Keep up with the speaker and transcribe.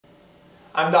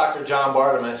I'm Dr. John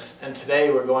Bartemus, and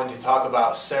today we're going to talk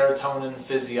about serotonin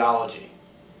physiology.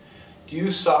 Do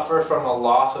you suffer from a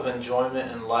loss of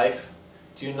enjoyment in life?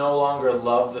 Do you no longer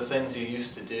love the things you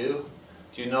used to do?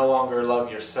 Do you no longer love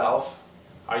yourself?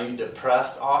 Are you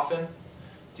depressed often?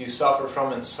 Do you suffer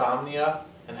from insomnia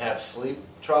and have sleep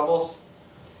troubles?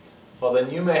 Well, then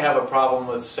you may have a problem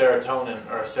with serotonin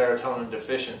or a serotonin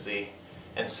deficiency,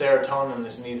 and serotonin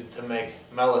is needed to make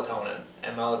melatonin,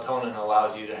 and melatonin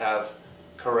allows you to have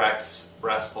correct,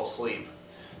 restful sleep.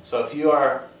 So if you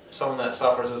are someone that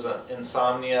suffers with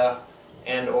insomnia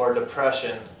and or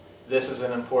depression, this is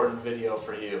an important video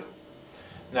for you.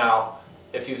 Now,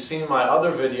 if you've seen my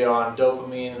other video on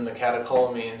dopamine and the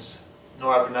catecholamines,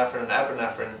 norepinephrine and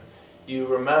epinephrine, you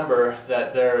remember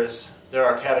that there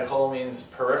are catecholamines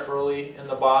peripherally in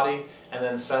the body and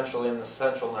then centrally in the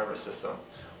central nervous system.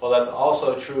 Well, that's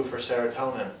also true for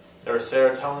serotonin. There is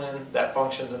serotonin that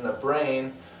functions in the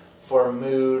brain for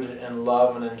mood and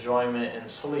love and enjoyment and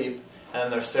sleep,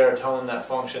 and there's serotonin that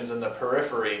functions in the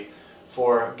periphery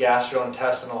for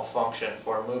gastrointestinal function,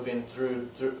 for moving through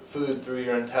food through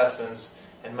your intestines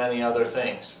and many other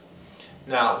things.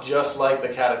 Now, just like the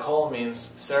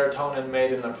catecholamines, serotonin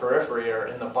made in the periphery or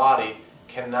in the body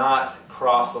cannot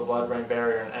cross the blood-brain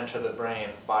barrier and enter the brain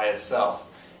by itself.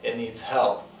 It needs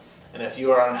help. And if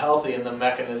you are unhealthy in the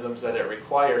mechanisms that it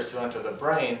requires to enter the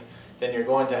brain, then you're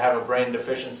going to have a brain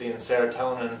deficiency in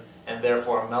serotonin and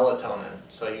therefore melatonin.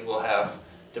 So you will have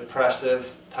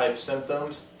depressive type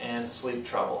symptoms and sleep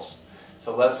troubles.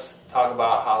 So let's talk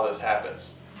about how this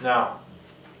happens. Now,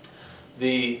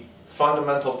 the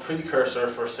fundamental precursor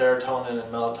for serotonin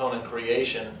and melatonin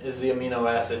creation is the amino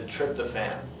acid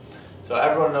tryptophan. So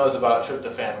everyone knows about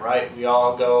tryptophan, right? We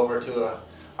all go over to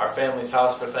our family's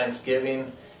house for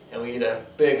Thanksgiving, and we eat a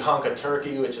big hunk of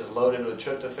turkey which is loaded with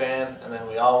tryptophan, and then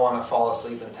we all want to fall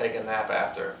asleep and take a nap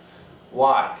after.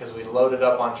 Why? Because we loaded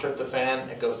up on tryptophan,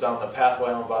 it goes down the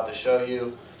pathway I'm about to show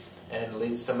you, and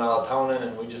leads to melatonin,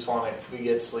 and we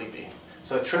get sleepy.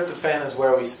 So tryptophan is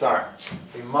where we start.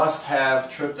 We must have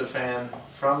tryptophan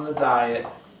from the diet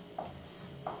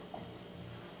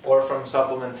or from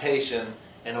supplementation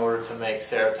in order to make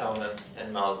serotonin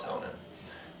and melatonin.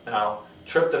 Now,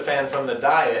 tryptophan from the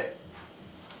diet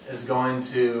is going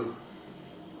to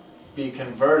be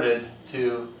converted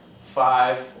to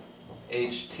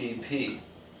 5-HTP.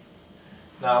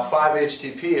 Now,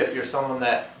 5-HTP, if you're someone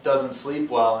that doesn't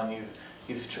sleep well and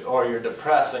or you're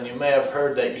depressed, then you may have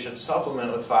heard that you should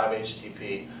supplement with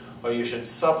 5-HTP or you should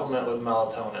supplement with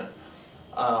melatonin.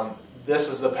 This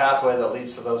is the pathway that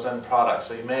leads to those end products,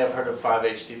 so you may have heard of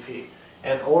 5-HTP.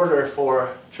 In order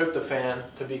for tryptophan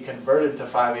to be converted to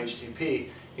 5-HTP,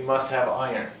 you must have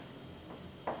iron.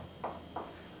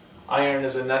 Iron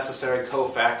is a necessary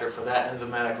cofactor for that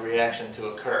enzymatic reaction to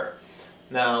occur.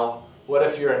 Now, what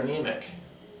if you're anemic?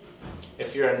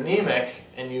 If you're anemic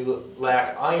and you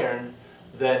lack iron,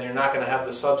 then you're not going to have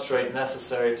the substrate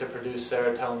necessary to produce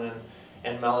serotonin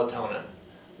and melatonin.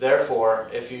 Therefore,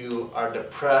 if you are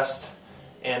depressed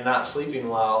and not sleeping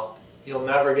well, you'll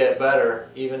never get better,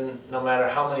 even no matter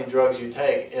how many drugs you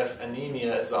take, if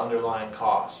anemia is the underlying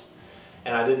cause.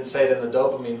 And I didn't say it in the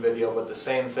dopamine video, but the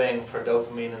same thing for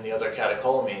dopamine and the other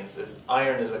catecholamines is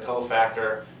iron is a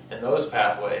cofactor in those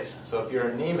pathways. So if you're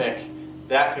anemic,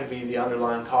 that could be the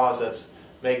underlying cause that's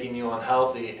making you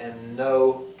unhealthy, and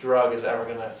no drug is ever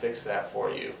going to fix that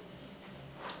for you.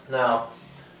 Now,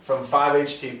 from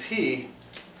 5-HTP,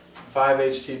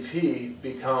 5-HTP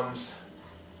becomes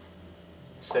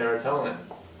serotonin.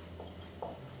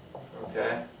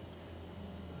 Okay?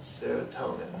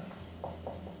 Serotonin.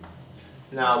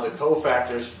 Now, the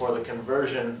cofactors for the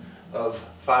conversion of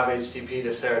 5-HTP to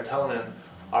serotonin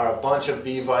are a bunch of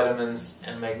B vitamins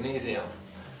and magnesium.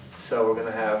 So we're going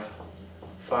to have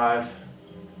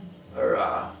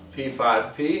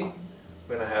P5P, we're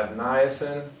going to have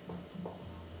niacin,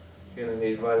 you're going to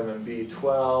need vitamin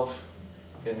B12,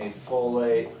 you're going to need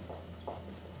folate,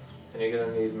 and you're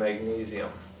going to need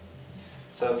magnesium.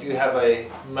 So if you have a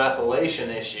methylation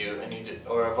issue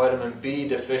or a vitamin B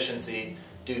deficiency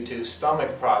due to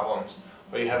stomach problems,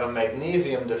 or you have a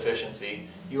magnesium deficiency,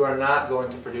 you are not going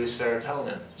to produce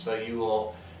serotonin. So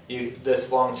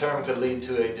this long term could lead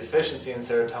to a deficiency in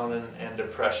serotonin and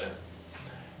depression.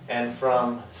 And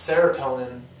from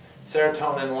serotonin,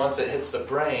 once it hits the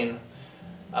brain,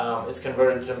 is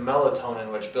converted to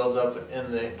melatonin, which builds up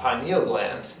in the pineal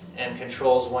gland and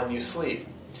controls when you sleep.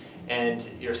 And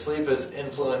your sleep is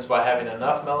influenced by having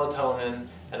enough melatonin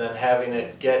and then having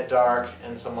it get dark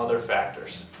and some other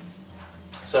factors.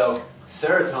 So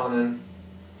serotonin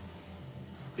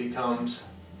becomes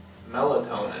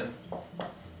melatonin,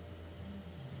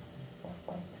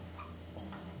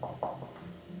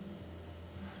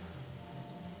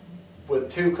 with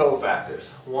two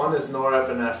cofactors. One is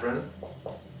norepinephrine,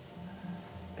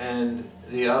 and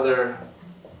the other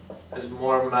is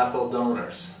more methyl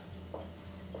donors.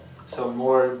 So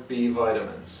more B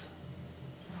vitamins,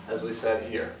 as we said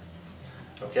here.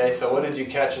 Okay, so what did you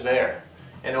catch there?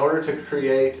 In order to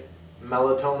create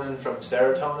melatonin from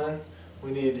serotonin,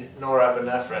 we need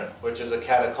norepinephrine, which is a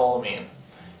catecholamine.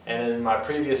 And in my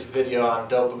previous video on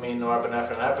dopamine,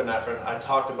 norepinephrine, epinephrine, I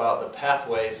talked about the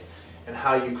pathways and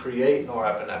how you create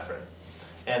norepinephrine.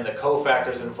 And the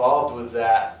cofactors involved with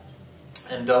that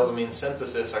and dopamine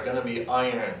synthesis are going to be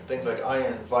iron, things like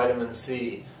iron, vitamin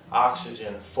C,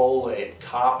 oxygen, folate,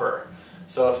 copper.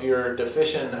 So if you're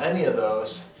deficient in any of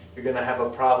those, you're going to have a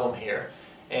problem here.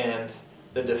 And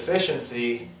the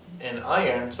deficiency in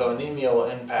iron, so anemia will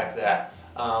impact that.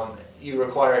 You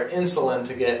require insulin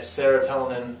to get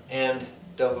serotonin and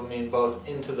dopamine both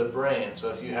into the brain. So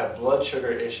if you have blood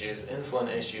sugar issues, insulin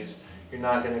issues, you're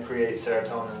not going to create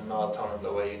serotonin and melatonin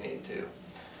the way you need to.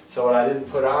 So what I didn't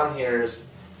put on here is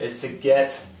to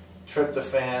get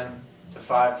tryptophan to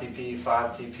 5-TP,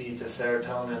 5-TP to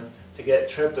serotonin. To get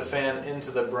tryptophan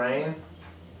into the brain,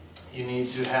 you need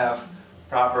to have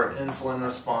proper insulin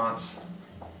response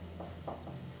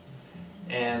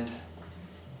and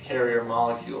carrier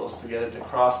molecules to get it to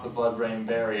cross the blood-brain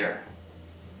barrier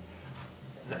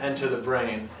and enter the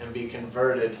brain and be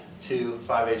converted to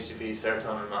 5-HTP,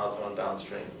 serotonin, and melatonin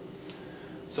downstream.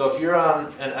 So if you're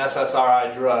on an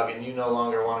SSRI drug and you no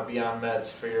longer want to be on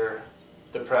meds for your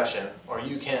depression, or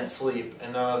you can't sleep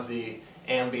and none of the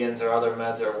Ambiens or other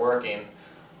meds are working,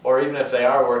 or even if they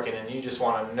are working and you just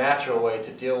want a natural way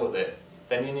to deal with it,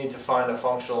 then you need to find a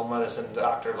functional medicine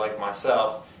doctor like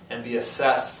myself and be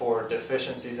assessed for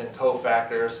deficiencies in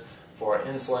cofactors, for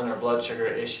insulin or blood sugar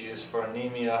issues, for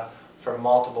anemia, for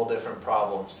multiple different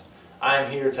problems. I am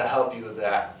here to help you with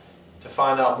that. To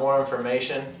find out more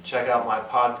information, check out my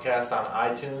podcast on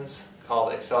iTunes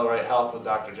called Accelerate Health with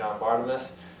Dr. John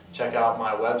Bartemus. Check out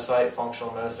my website,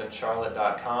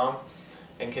 functionalmedicinecharlotte.com,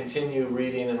 and continue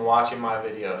reading and watching my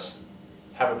videos.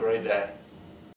 Have a great day.